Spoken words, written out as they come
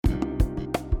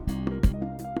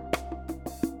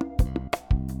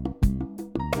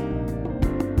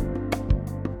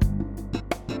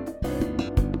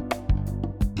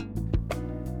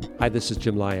Hi, this is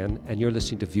Jim Lyon, and you're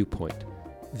listening to Viewpoint.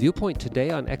 Viewpoint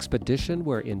today on Expedition,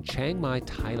 we're in Chiang Mai,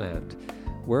 Thailand.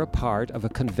 We're a part of a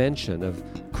convention of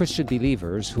Christian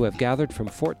believers who have gathered from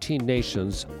 14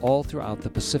 nations all throughout the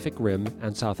Pacific Rim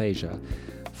and South Asia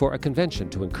for a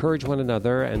convention to encourage one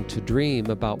another and to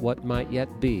dream about what might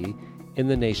yet be in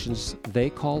the nations they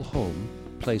call home,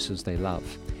 places they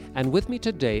love. And with me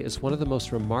today is one of the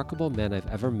most remarkable men I've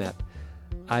ever met.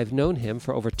 I've known him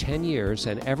for over 10 years,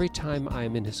 and every time I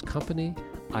am in his company,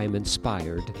 I am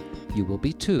inspired. You will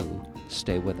be too.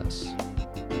 Stay with us.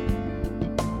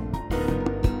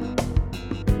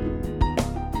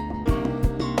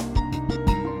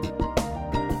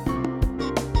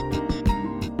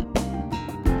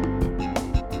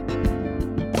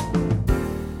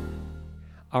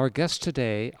 Our guest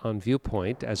today on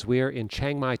Viewpoint, as we're in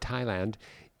Chiang Mai, Thailand,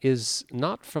 is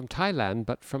not from Thailand,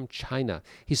 but from China.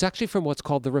 He's actually from what's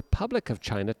called the Republic of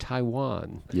China,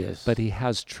 Taiwan. Yes. But he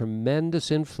has tremendous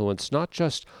influence, not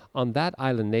just on that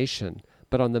island nation,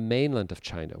 but on the mainland of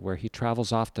China, where he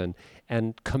travels often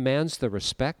and commands the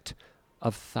respect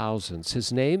of thousands.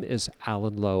 His name is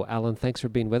Alan Lowe. Alan, thanks for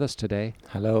being with us today.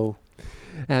 Hello.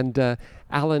 And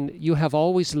Alan, you have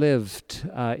always lived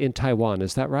in Taiwan,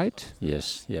 is that right?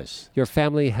 Yes, yes. Your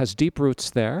family has deep roots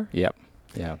there. Yep,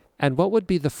 yeah. And what would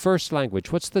be the first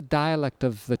language? What's the dialect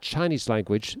of the Chinese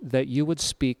language that you would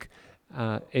speak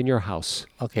in your house?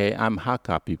 Okay, I'm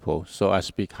Hakka people, so I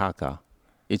speak Hakka.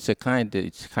 It's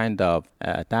kind of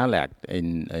dialect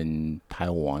in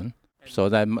Taiwan. So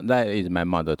that is my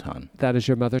mother tongue. That is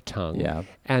your mother tongue. Yeah.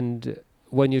 And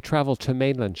when you travel to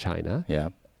mainland China, Yeah.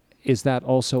 is that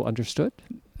also understood?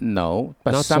 No,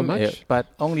 but Not so much? but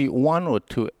only one or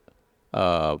two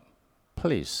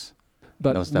place.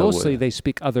 But knows that mostly word. they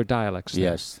speak other dialects. then.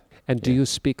 Yes. And do you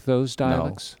speak those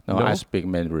dialects? No, I speak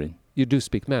Mandarin. You do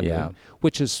speak Mandarin, Yeah.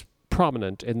 which is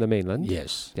prominent in the mainland.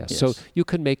 Yes. Yes. So you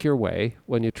can make your way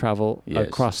when you travel Yes.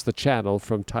 across the channel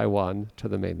from Taiwan to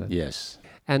the mainland. Yes.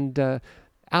 And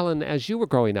Alan, as you were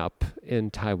growing up in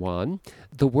Taiwan,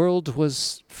 the world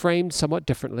was framed somewhat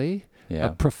differently. Yeah.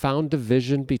 A profound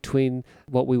division between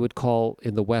what we would call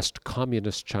in the West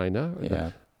Communist China, or Yeah.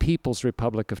 the People's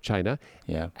Republic of China,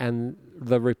 Yeah. and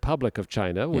the Republic of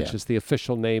China, which Yeah. is the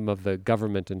official name of the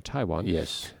government in Taiwan.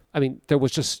 Yes. I mean, there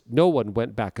was just no one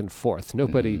went back and forth.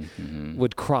 Nobody Mhm.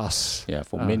 would cross. Yeah,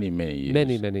 for many years.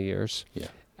 Many years. Yeah.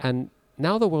 And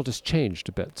now the world has changed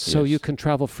a bit, so Yes. you can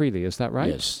travel freely. Is that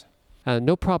right? Yes.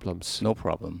 No problems. No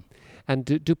problem.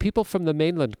 And do people from the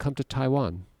mainland come to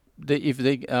Taiwan?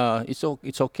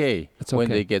 It's okay. It's When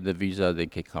okay. they get the visa, they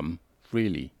can come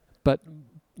freely. But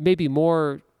maybe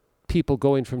more people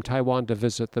going from Taiwan to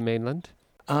visit the mainland?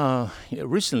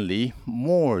 Recently,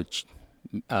 more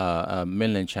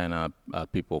mainland China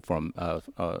people from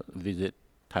visit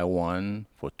Taiwan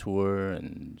for tour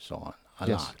and so on. A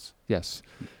lot. Yes.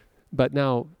 But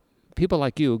now people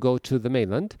like you go to the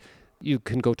mainland. You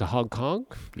can go to Hong Kong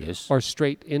Yes. or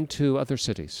straight into other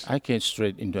cities. I can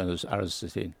straight into other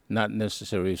city, not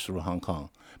necessarily through Hong Kong.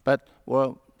 But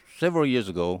several years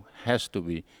ago, has to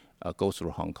be go through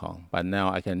Hong Kong. But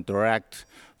now I can direct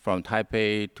from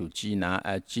Taipei to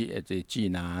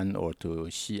Jinan or to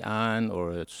Xi'an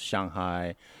or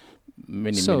Shanghai,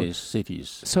 many cities.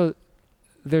 So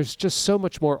there's just so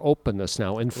much more openness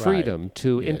now and freedom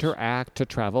to interact, to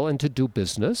travel, and to do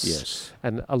business. Yes.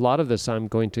 And a lot of this, I'm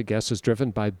going to guess, is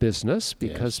driven by business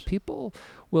because people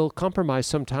will compromise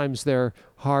sometimes their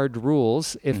hard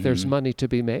rules if there's money to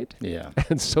be made. Yeah.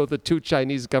 And so the two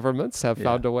Chinese governments have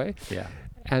found a way. Yeah.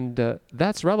 And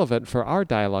that's relevant for our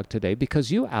dialogue today because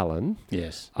you, Alan,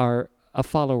 Yes. are a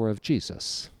follower of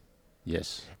Jesus.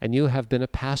 Yes. And you have been a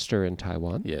pastor in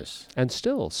Taiwan Yes. and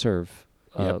still serve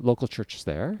local churches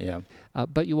there. Yeah.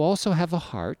 But you also have a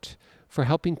heart for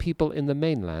helping people in the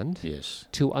mainland Yes.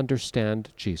 to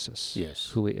understand Jesus, Yes.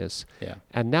 who he is. Yeah.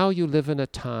 And now you live in a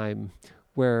time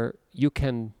where you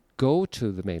can go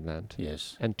to the mainland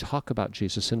Yes. and talk about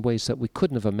Jesus in ways that we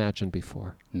couldn't have imagined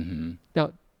before. Mm-hmm.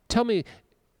 Now, tell me,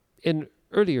 in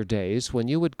earlier days, when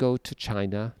you would go to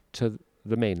China, to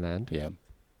the mainland, Yeah.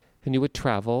 and you would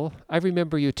travel, I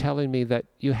remember you telling me that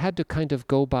you had to kind of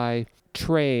go by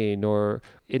train or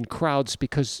in crowds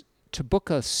because to book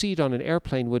a seat on an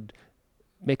airplane would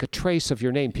make a trace of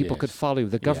your name. People could Yes. follow you.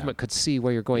 The government could see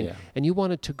where you're going. Yeah. And you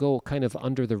wanted to go kind of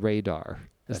under the radar.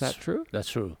 Is that true? That's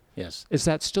true. Yes. Is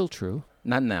that still true?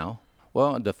 Not now.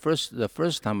 Well, the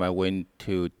first time I went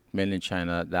to mainland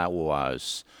China, that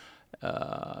was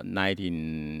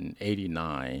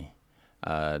 1989.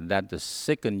 That the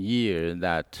second year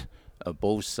that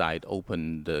both sides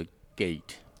opened the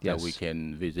gate that we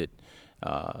can visit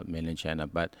mainland China.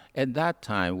 But at that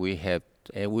time, we have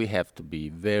and we have to be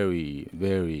very,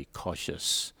 very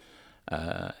cautious.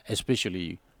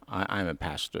 Especially, I'm a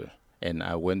pastor, and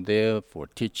I went there for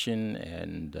teaching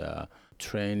and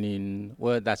training.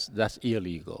 Well, that's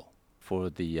illegal for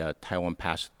the Taiwan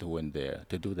pastor to went there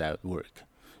to do that work.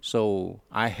 So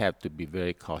I have to be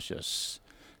very cautious.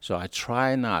 So I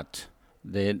try not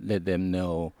let them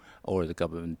know, or the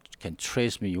government can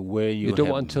trace me where You don't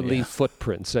want to leave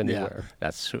footprints anywhere. Yeah,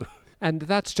 that's true. And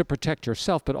that's to protect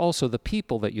yourself, but also the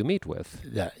people that you meet with.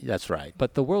 That's right.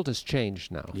 But the world has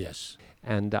changed now. Yes.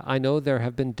 And I know there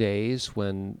have been days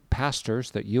when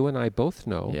pastors that you and I both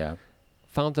know Yeah.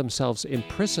 found themselves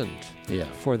imprisoned Yeah.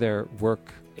 for their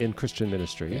work in Christian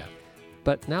ministry. Yeah.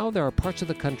 But now there are parts of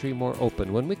the country more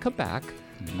open. When we come back,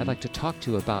 I'd like to talk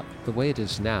to you about the way it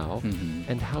is now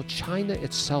and how China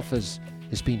itself is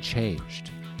being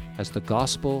changed as the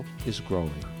gospel is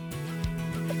growing.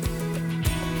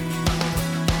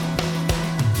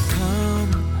 Come,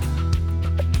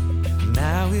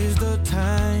 now is the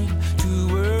time to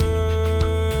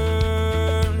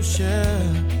worship.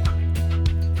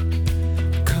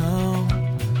 Come,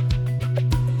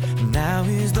 now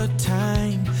is the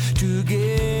time to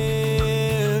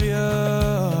give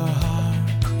your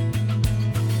heart.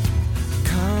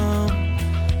 Come,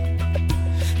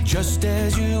 just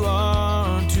as you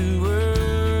are to worship.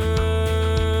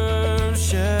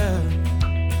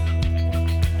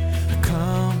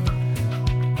 Come,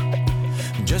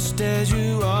 just as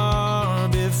you are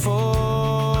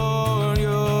before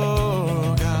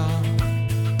your God.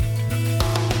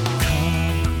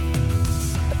 Come.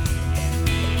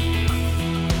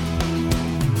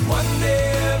 One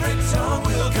day every tongue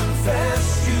will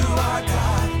confess you are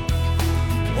God.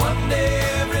 One day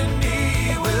every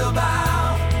knee will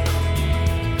bow.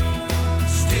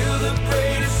 Still the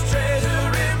greatest treasure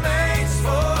remains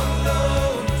for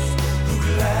those who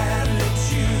gladly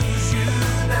choose you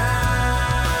now.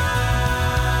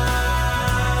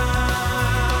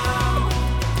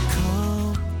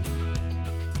 Come,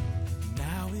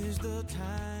 now is the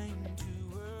time to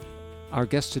work. Our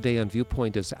guest today on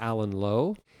Viewpoint is Alan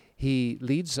Lowe. He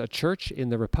leads a church in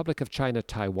the Republic of China,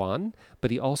 Taiwan,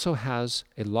 but he also has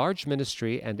a large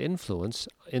ministry and influence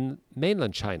in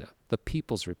mainland China, the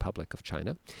People's Republic of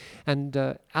China.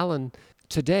 And Alan,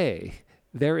 today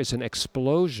there is an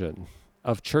explosion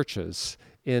of churches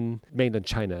in mainland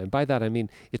China, and by that I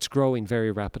mean it's growing very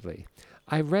rapidly.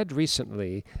 I read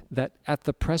recently that at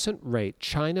the present rate,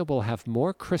 China will have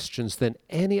more Christians than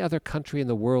any other country in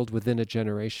the world within a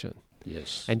generation.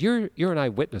 Yes. And you're an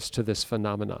eyewitness to this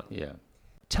phenomenon. Yeah.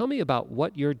 Tell me about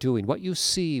what you're doing, what you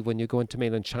see when you go into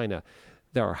mainland China.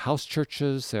 There are house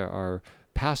churches, there are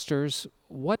pastors.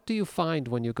 What do you find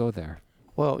when you go there?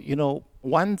 Well,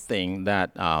 one thing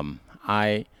that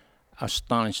I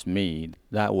astonished me,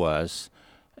 that was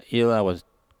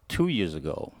 2 years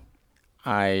ago,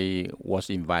 I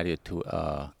was invited to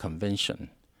a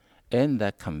convention. And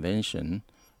that convention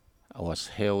was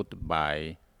held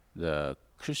by the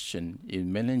Christian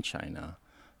in mainland China.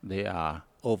 There are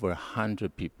over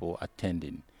 100 people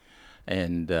attending.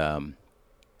 And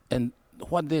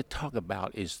what they talk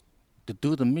about is to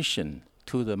do the mission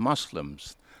to the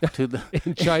Muslims. To the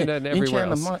In China and everywhere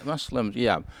in China, else. Muslims,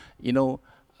 yeah.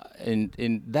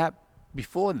 In that,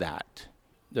 before that,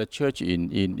 the church in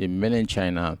mainland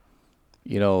China,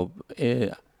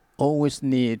 always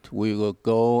we will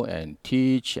go and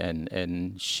teach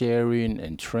and sharing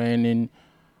and training,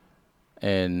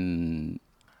 and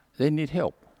they need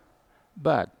help.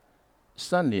 But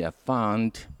suddenly I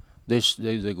found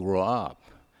they grow up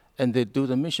and they do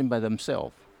the mission by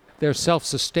themselves. They're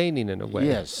self-sustaining in a way.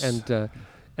 Yes.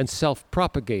 And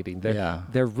self-propagating.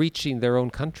 They're reaching their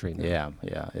own country now.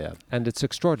 Yeah. And it's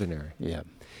extraordinary. Yeah.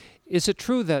 Is it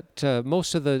true that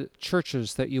most of the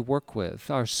churches that you work with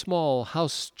are small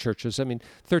house churches?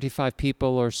 35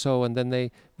 people or so, and then they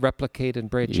replicate and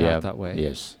branch out that way?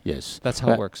 Yes. That's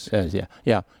how it works.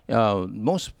 Yeah.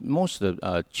 Most of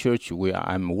the church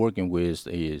I'm working with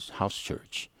is house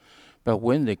church. But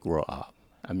when they grow up,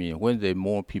 when there are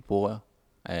more people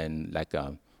and like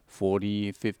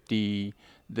 40, 50,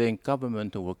 then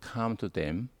government will come to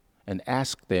them and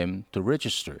ask them to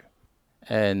register.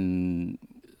 And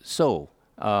so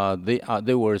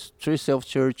they were street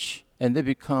self-church, and they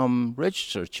become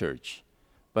registered church,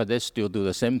 but they still do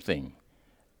the same thing.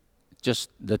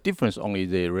 Just the difference only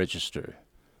they register,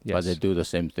 but they do the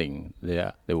same thing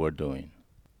they were doing.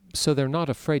 So they're not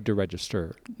afraid to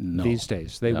register these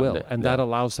days. They will, and that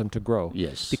allows them to grow.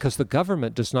 Yes. Because the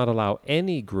government does not allow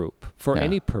any group for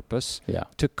any purpose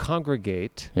to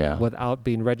congregate without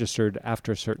being registered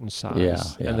after a certain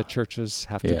size. And the churches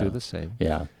have to do the same.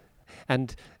 Yeah.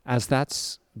 And as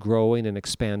that's growing and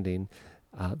expanding,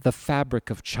 the fabric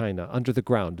of China under the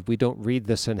ground, we don't read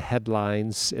this in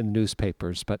headlines in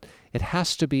newspapers, but it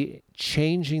has to be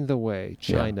changing the way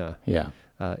China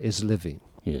is living.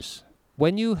 Yes.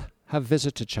 When you have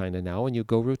visited China now and you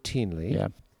go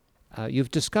routinely,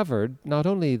 you've discovered not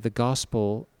only the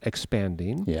gospel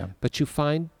expanding, but you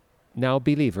find now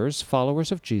believers,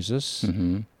 followers of Jesus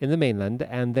in the mainland,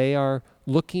 and they are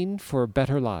looking for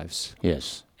better lives.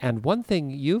 Yes. And one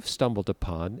thing you've stumbled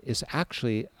upon is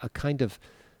actually a kind of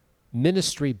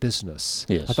ministry business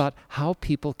about how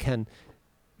people can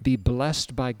be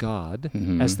blessed by God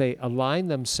as they align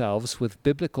themselves with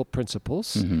biblical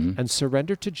principles and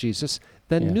surrender to Jesus.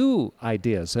 Then new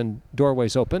ideas and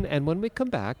doorways open. And when we come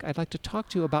back, I'd like to talk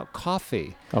to you about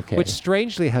coffee, which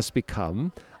strangely has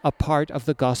become a part of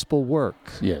the gospel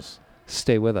work. Yes.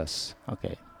 Stay with us.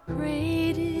 Okay.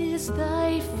 Great is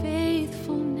thy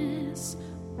faithfulness,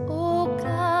 O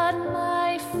God,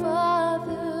 my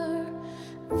Father.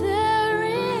 There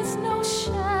is no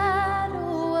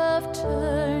shadow of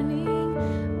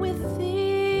turning with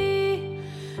thee.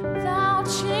 Thou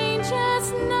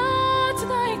changest not,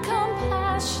 thy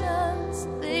compassions,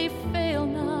 they fail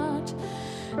not.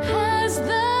 As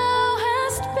thou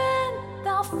hast been,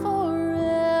 thou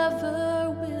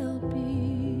forever will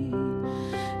be.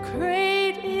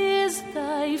 Great is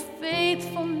thy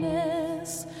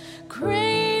faithfulness.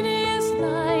 Great is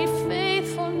thy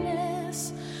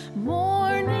faithfulness.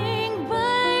 Morning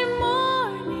by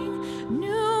morning,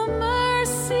 new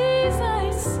mercies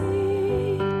I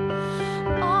see.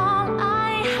 All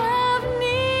I have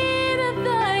needed,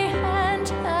 thy hand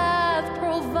hath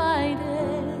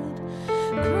provided.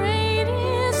 Great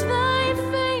is thy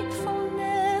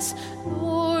faithfulness,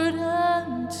 Lord,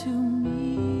 unto me.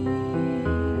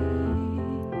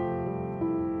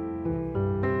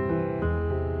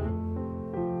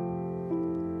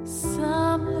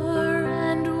 Summer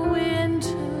and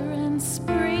winter and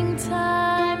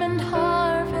springtime and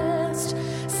harvest,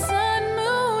 sun,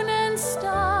 moon, and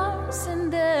stars in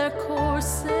their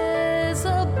courses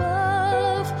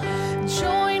above,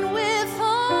 join with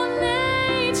all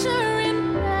nature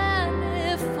in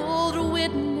manifold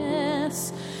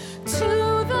witness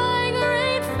to thy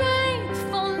great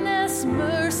faithfulness,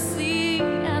 mercy,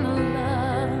 and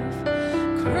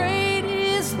love. Great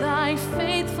is thy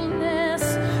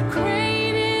faithfulness.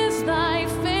 Great is thy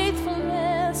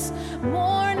faithfulness.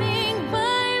 Morning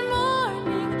by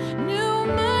morning, new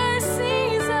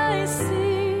mercies I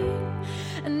see.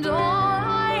 And all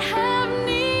I have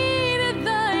needed,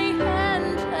 thy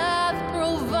hand hath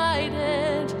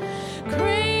provided.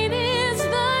 Great is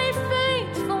thy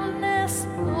faithfulness,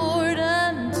 Lord,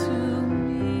 unto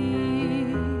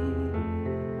me.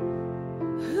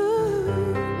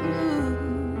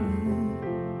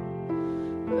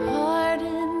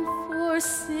 Pardon for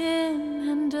sin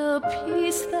and a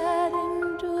peace that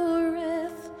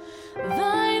endureth,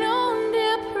 thine own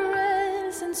dear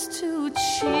presence to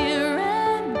cheer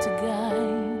and to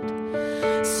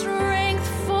guide, strength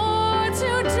for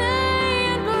today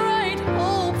and bright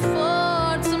hope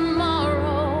for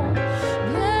tomorrow,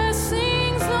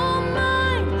 blessings all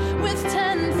mine with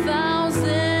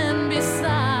 10,000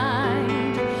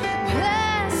 beside,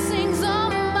 blessings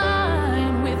all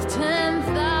mine with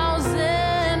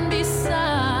 10,000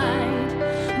 beside.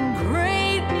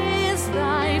 Great is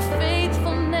thy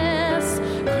faithfulness.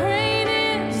 Great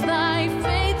is thy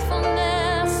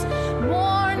faithfulness.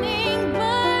 Morning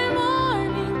by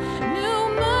morning, new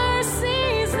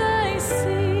mercies I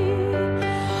see.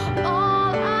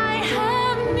 All I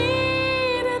have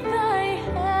needed, thy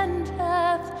hand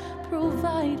hath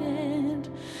provided.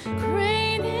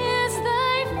 Great is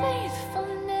thy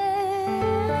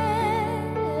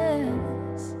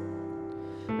faithfulness.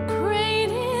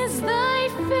 Great is thy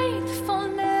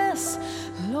faithfulness,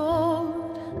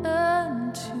 Lord,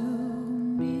 unto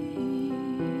me.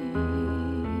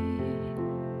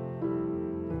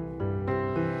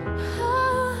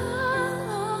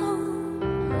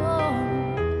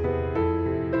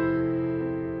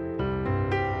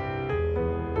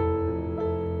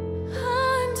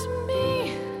 Unto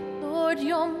me, Lord,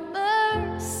 your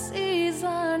mercies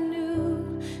are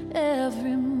new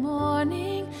every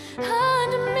morning.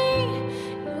 Unto me,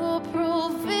 your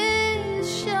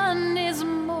provision is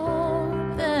more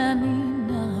than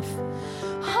enough.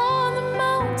 On the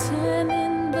mountain,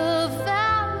 in the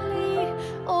valley,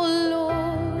 oh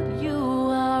Lord, you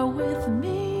are with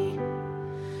me.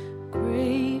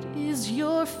 Great is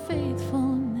your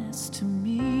faithfulness to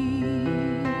me.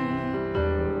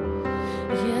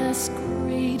 Yes,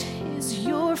 great is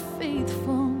your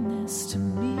faithfulness to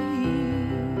me.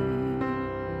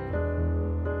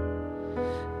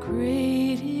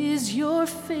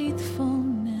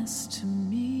 faithfulness to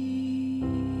me.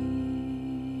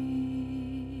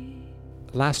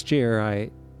 Last year, I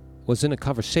was in a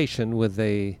conversation with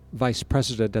a vice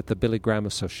president at the Billy Graham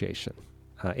Association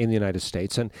in the United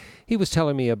States, and he was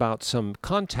telling me about some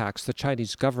contacts the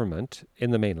Chinese government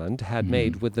in the mainland had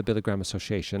made with the Billy Graham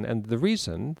Association, and the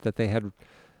reason that they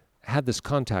had this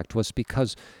contact was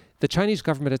because the Chinese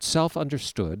government itself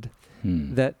understood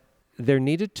that there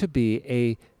needed to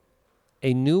be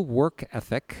a new work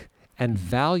ethic and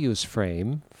values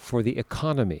frame for the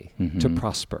economy to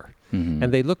prosper.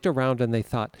 And they looked around and they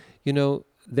thought,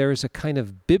 there is a kind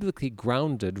of biblically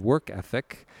grounded work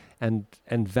ethic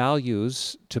and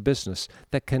values to business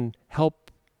that can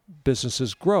help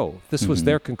businesses grow. This was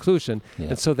their conclusion. Yeah.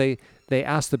 And so they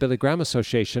asked the Billy Graham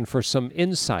Association for some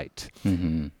insight.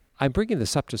 I'm bringing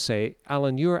this up to say,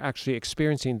 Alan, you are actually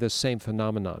experiencing this same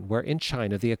phenomenon where in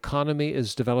China the economy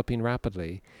is developing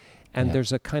rapidly and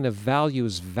there's a kind of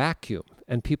values vacuum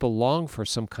and people long for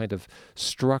some kind of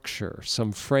structure,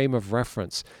 some frame of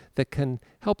reference that can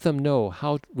help them know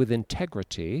how, with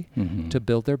integrity, to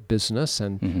build their business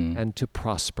and to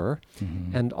prosper.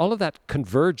 And all of that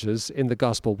converges in the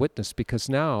gospel witness because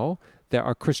now there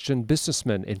are Christian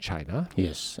businessmen in China.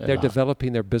 Yes. They're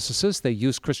developing their businesses. They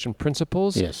use Christian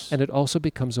principles. Yes. And it also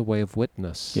becomes a way of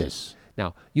witness. Yes.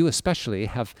 Now, you especially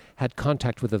have had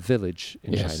contact with a village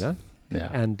in China. Yeah.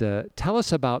 And tell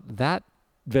us about that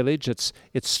village, its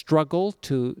struggle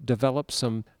to develop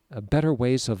some better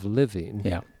ways of living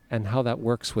and how that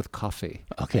works with coffee.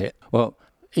 Okay. Well,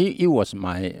 he was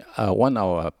my one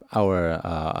of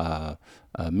our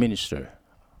minister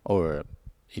or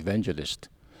evangelist.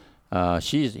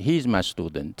 He's my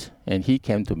student, and he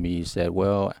came to me and said,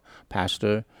 "Well,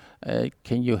 Pastor,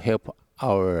 can you help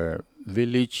our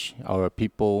village, our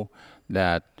people,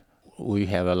 that we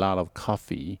have a lot of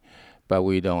coffee, but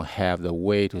we don't have the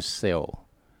way to sell.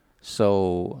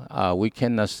 So we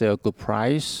cannot sell good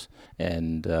price,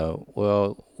 and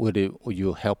would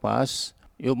you help us?"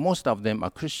 Most of them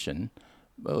are Christian,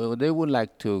 but they would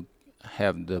like to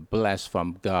have the bless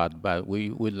from God, but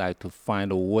we would like to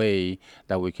find a way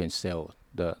that we can sell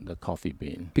the coffee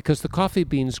bean. Because the coffee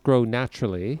beans grow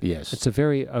naturally. Yes. It's a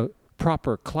very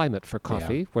proper climate for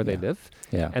coffee where they live.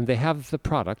 Yeah. And they have the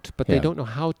product, but they don't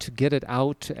know how to get it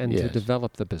out and to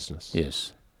develop the business.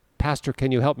 Yes. Pastor,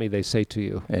 can you help me, they say to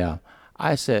you. Yeah.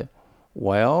 I said,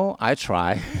 well, I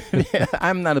try.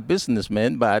 I'm not a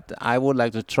businessman, but I would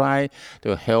like to try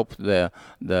to help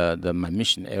my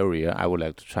mission area. I would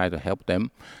like to try to help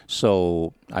them.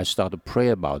 So I started to pray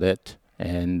about it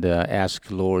and ask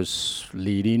Lord's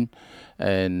leading.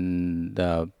 And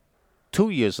 2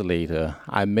 years later,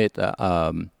 I met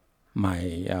my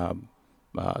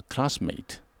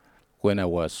classmate when I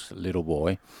was a little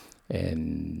boy,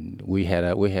 and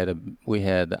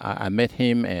I met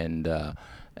him and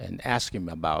asked him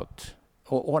about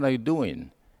what are you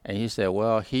doing, and he said,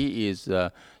 well, he is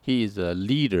a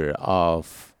leader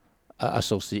of an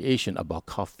association about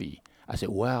coffee. I said,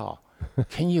 well,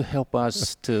 can you help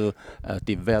us to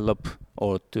develop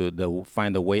or to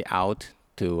find a way out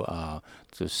to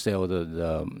sell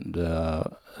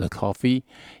the coffee?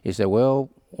 He said, well,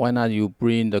 why not you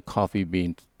bring the coffee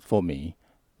bean for me?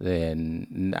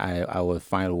 Then I will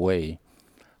find a way.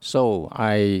 So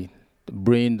I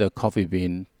bring the coffee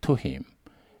bean to him,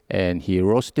 and he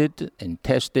roasted and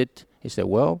tested. He said,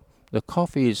 well, the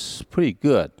coffee is pretty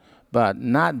good, but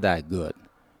not that good.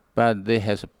 But they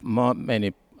have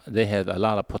a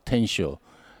lot of potential.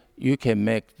 You can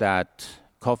make that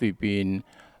coffee bean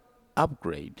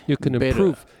upgrade. You can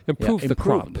better. improve the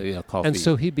crop. The coffee. And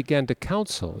so he began to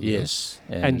counsel you. Yes.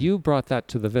 And you brought that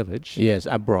to the village. Yes,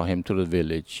 I brought him to the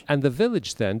village. And the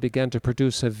village then began to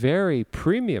produce a very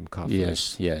premium coffee.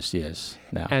 Yes.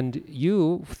 Now. And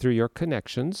you, through your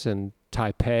connections in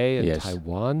Taipei and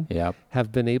Taiwan,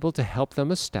 have been able to help them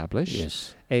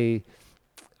establish a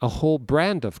whole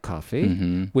brand of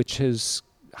coffee, which is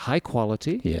high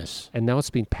quality. Yes. And now it's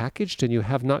being packaged, and you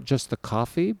have not just the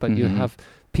coffee, but you have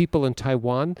people in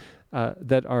Taiwan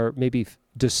that are maybe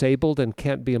disabled and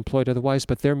can't be employed otherwise,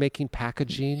 but they're making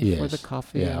packaging for the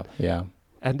coffee.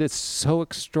 And it's so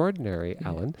extraordinary,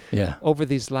 Alan, over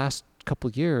these last couple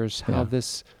years, how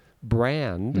this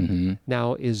brand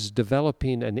now is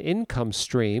developing an income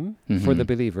stream for the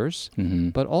believers,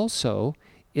 but also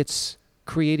it's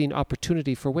creating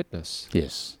opportunity for witness.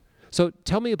 Yes. So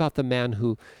tell me about the man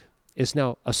who is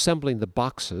now assembling the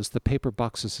boxes, the paper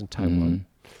boxes in Taiwan,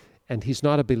 and he's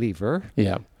not a believer.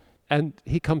 Yeah. And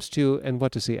he comes to you, and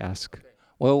what does he ask?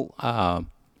 Well,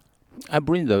 I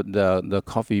bring the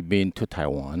coffee bean to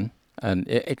Taiwan and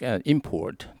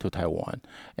import to Taiwan,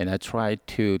 and I try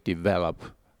to develop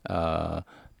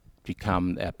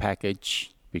become a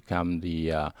package, become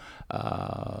we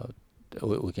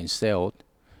can sell it.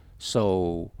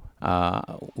 So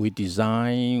we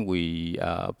design, we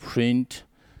print,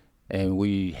 and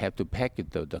we have to package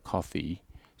the coffee.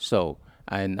 So,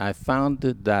 and I found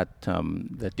that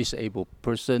the disabled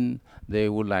person, they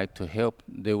would like to help.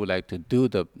 They would like to do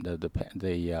the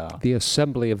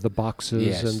assembly of the boxes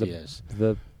yes, and yes.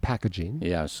 the packaging.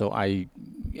 Yeah, so I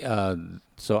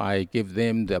give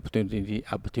them the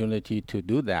opportunity to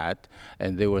do that,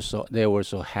 and they were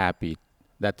so happy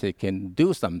that they can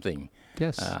do something.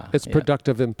 Yes, it's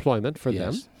productive employment for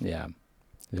them. Yes, yeah.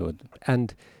 They would.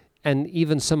 And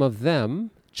even some of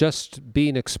them, just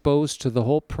being exposed to the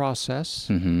whole process,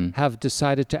 have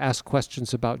decided to ask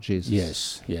questions about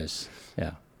Jesus. Yes,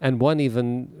 yeah. And one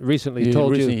even recently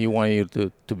told you he wanted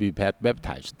you to be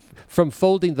baptized. From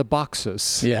folding the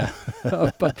boxes. Yeah.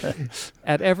 But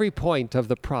at every point of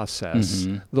the process,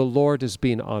 the Lord is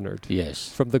being honored. Yes.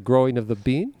 From the growing of the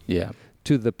bean, Yeah.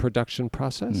 to the production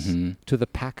process, to the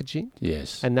packaging,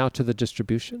 Yes. and now to the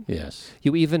distribution. Yes.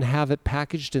 You even have it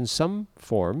packaged in some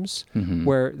forms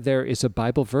where there is a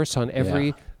Bible verse on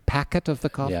every packet of the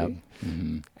coffee.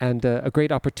 Yeah. And a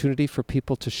great opportunity for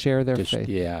people to share their faith.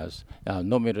 Yes.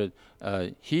 No matter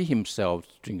he himself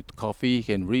drink coffee, he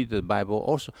can read the Bible.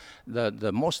 Also,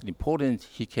 the most important,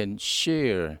 he can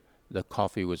share the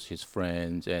coffee with his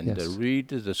friends and Yes. read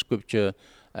the scripture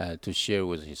to share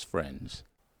with his friends.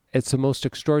 It's a most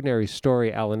extraordinary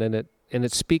story, Alan, and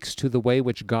it speaks to the way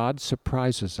which God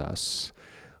surprises us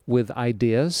with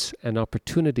ideas and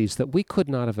opportunities that we could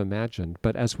not have imagined.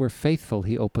 But as we're faithful,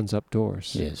 he opens up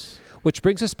doors. Yes. Which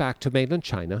brings us back to mainland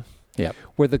China, Yep.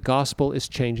 where the gospel is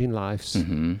changing lives.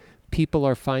 People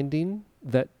are finding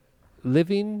that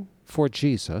living for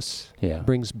Jesus Yeah.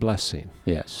 brings blessing.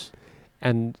 Yes.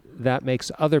 And that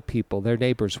makes other people, their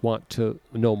neighbors, want to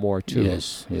know more too.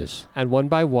 Yes. Yes. And one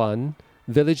by one,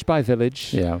 village by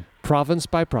village, Yeah. province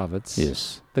by province,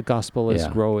 Yes. the gospel is Yeah.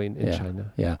 growing in Yeah.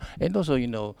 China. Yeah, and also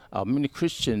many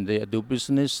Christians, they do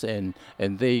business and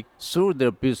they through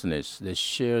their business they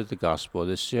share the gospel,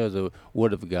 they share the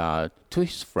word of God to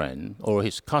his friend or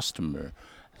his customer.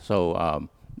 So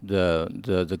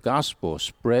the gospel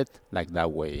spread like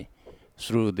that way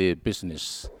through the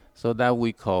business. So that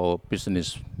we call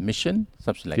business mission,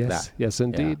 something like that. Yes,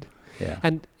 indeed. Yeah.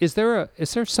 And is there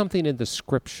something in the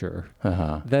scripture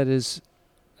that is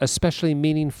especially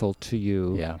meaningful to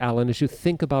you, Yeah. Alan, as you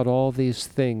think about all these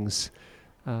things,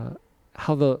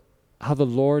 how the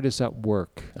Lord is at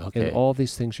work in Okay. all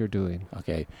these things you're doing?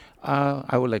 Okay,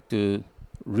 I would like to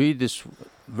read this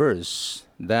verse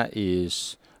that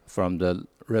is from the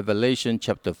Revelation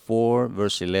chapter 4,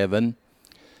 verse 11.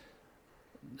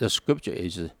 The scripture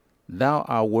is, "Thou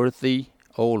art worthy,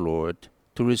 O Lord,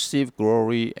 to receive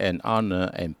glory and honor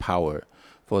and power,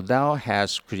 for thou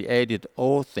hast created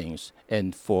all things,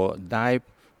 and for thy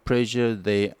pleasure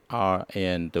they are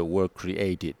and were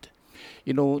created."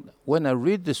 When I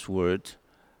read this word,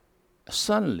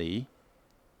 suddenly,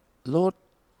 Lord,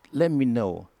 let me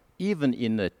know, even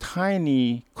in a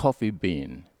tiny coffee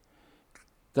bean,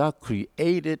 God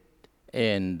created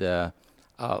and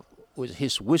with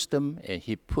his wisdom, and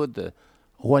he put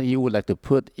what he would like to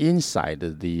put inside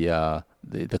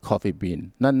the coffee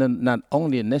bean. Not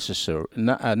only necessary,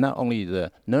 not only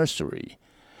the nursery,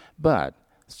 but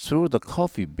through the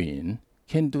coffee bean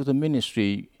can do the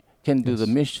ministry, can do the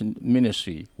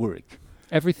ministry work.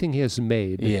 Everything he has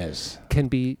made Yes. can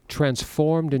be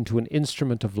transformed into an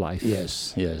instrument of life.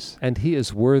 Yes. Yes. And he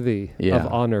is worthy Yeah.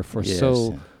 of honor for Yes.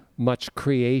 so much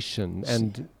creation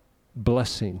and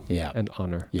blessing Yeah. and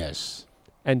honor. Yes.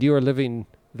 And you are living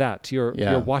that. You're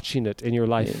Yeah. watching it in your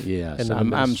life. Yes. and in the I'm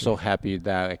ministry. so happy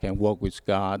that I can walk with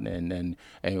God and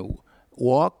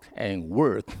walk and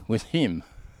work with him.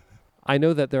 I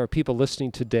know that there are people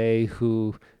listening today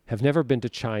who have never been to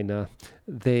China.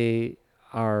 They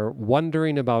are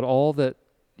wondering about all that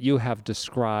you have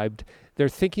described. They're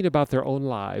thinking about their own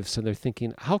lives, and they're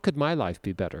thinking, how could my life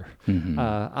be better?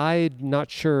 I'm not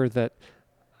sure that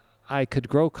I could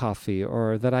grow coffee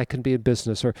or that I can be in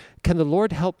business, or can the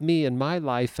Lord help me in my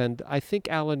life? And I think,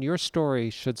 Alan, your story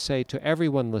should say to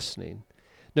everyone listening,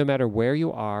 no matter where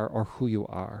you are or who you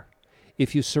are,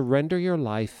 if you surrender your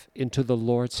life into the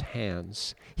Lord's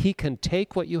hands, he can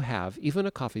take what you have, even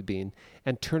a coffee bean,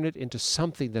 and turn it into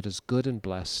something that is good and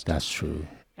blessed. That's true.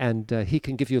 And he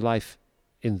can give you life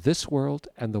in this world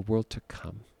and the world to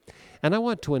come. And I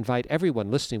want to invite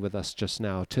everyone listening with us just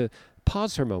now to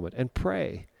pause for a moment and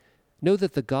pray. Know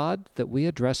that the God that we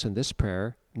address in this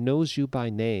prayer knows you by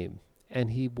name,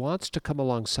 and he wants to come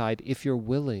alongside if you're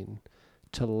willing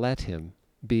to let him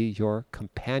be your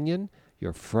companion,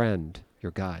 your friend,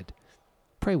 your guide.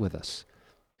 Pray with us.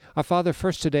 Our Father,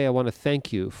 first today I want to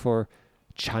thank you for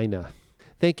China.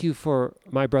 Thank you for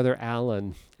my brother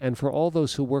Alan and for all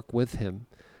those who work with him,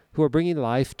 who are bringing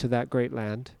life to that great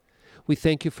land. We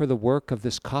thank you for the work of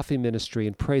this coffee ministry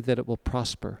and pray that it will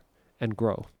prosper and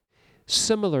grow.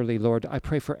 Similarly, Lord, I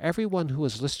pray for everyone who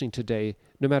is listening today,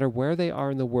 no matter where they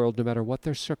are in the world, no matter what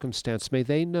their circumstance, may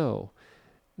they know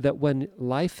that when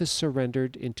life is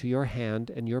surrendered into your hand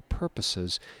and your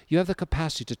purposes, you have the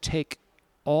capacity to take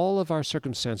all of our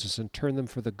circumstances and turn them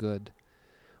for the good.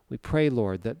 We pray,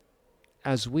 Lord, that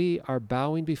as we are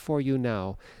bowing before you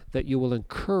now, that you will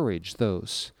encourage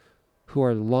those who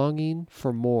are longing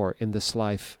for more in this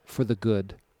life for the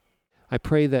good. I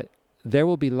pray that there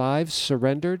will be lives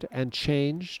surrendered and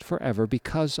changed forever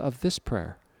because of this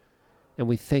prayer. And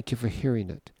we thank you for hearing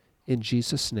it. In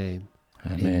Jesus' name,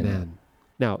 amen.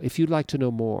 Now, if you'd like to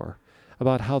know more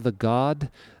about how the God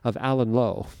of Alan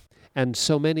Lowe and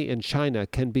so many in China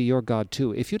can be your God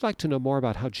too, if you'd like to know more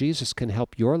about how Jesus can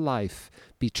help your life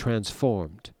be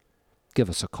transformed, give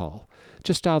us a call.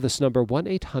 Just dial this number,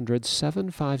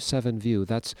 1-800-757-VIEW.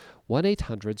 That's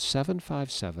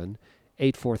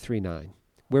 1-800-757-8439.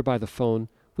 We're by the phone.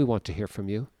 We want to hear from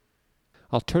you.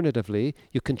 Alternatively,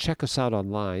 you can check us out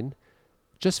online.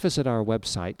 Just visit our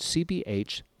website,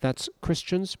 CBH, that's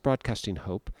Christians Broadcasting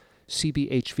Hope,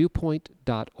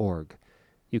 cbhviewpoint.org.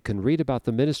 You can read about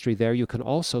the ministry there. You can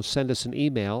also send us an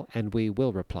email, and we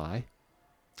will reply.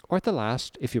 Or at the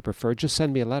last, if you prefer, just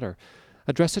send me a letter.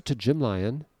 Address it to Jim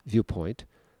Lyon, Viewpoint,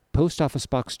 Post Office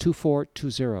Box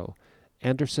 2420,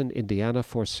 Anderson, Indiana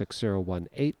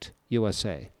 46018,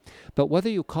 USA. But whether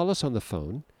you call us on the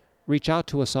phone, reach out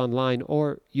to us online,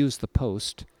 or use the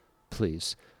post,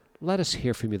 please, let us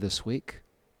hear from you this week.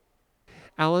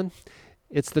 Alan,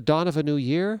 it's the dawn of a new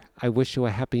year. I wish you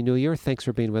a happy new year. Thanks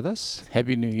for being with us.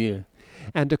 Happy New Year.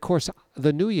 And of course,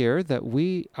 the new year that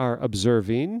we are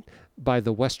observing by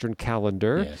the Western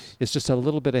calendar is just a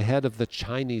little bit ahead of the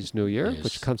Chinese New Year,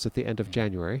 which comes at the end of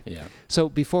January. Yeah. So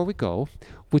before we go,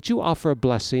 would you offer a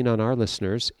blessing on our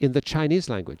listeners in the Chinese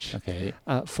language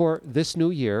for this new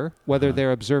year, whether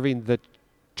they're observing the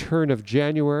turn of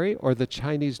January or the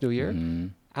Chinese New Year?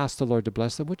 Ask the Lord to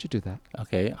bless them. Would you do that?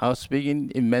 Okay, I'll speak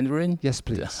in Mandarin. Yes,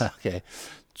 please. Okay.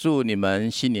 祝你们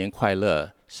新年快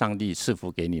乐，上帝赐福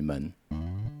给你们。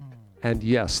 And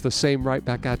yes, the same right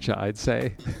back at you, I'd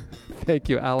say. Thank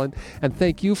you, Alan. And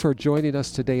thank you for joining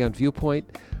us today on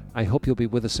Viewpoint. I hope you'll be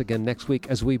with us again next week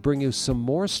as we bring you some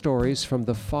more stories from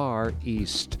the Far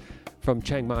East, from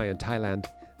Chiang Mai in Thailand.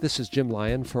 This is Jim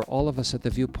Lyon for all of us at the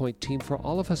Viewpoint team, for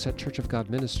all of us at Church of God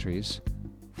Ministries.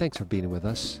 Thanks for being with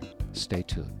us. Stay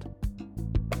tuned.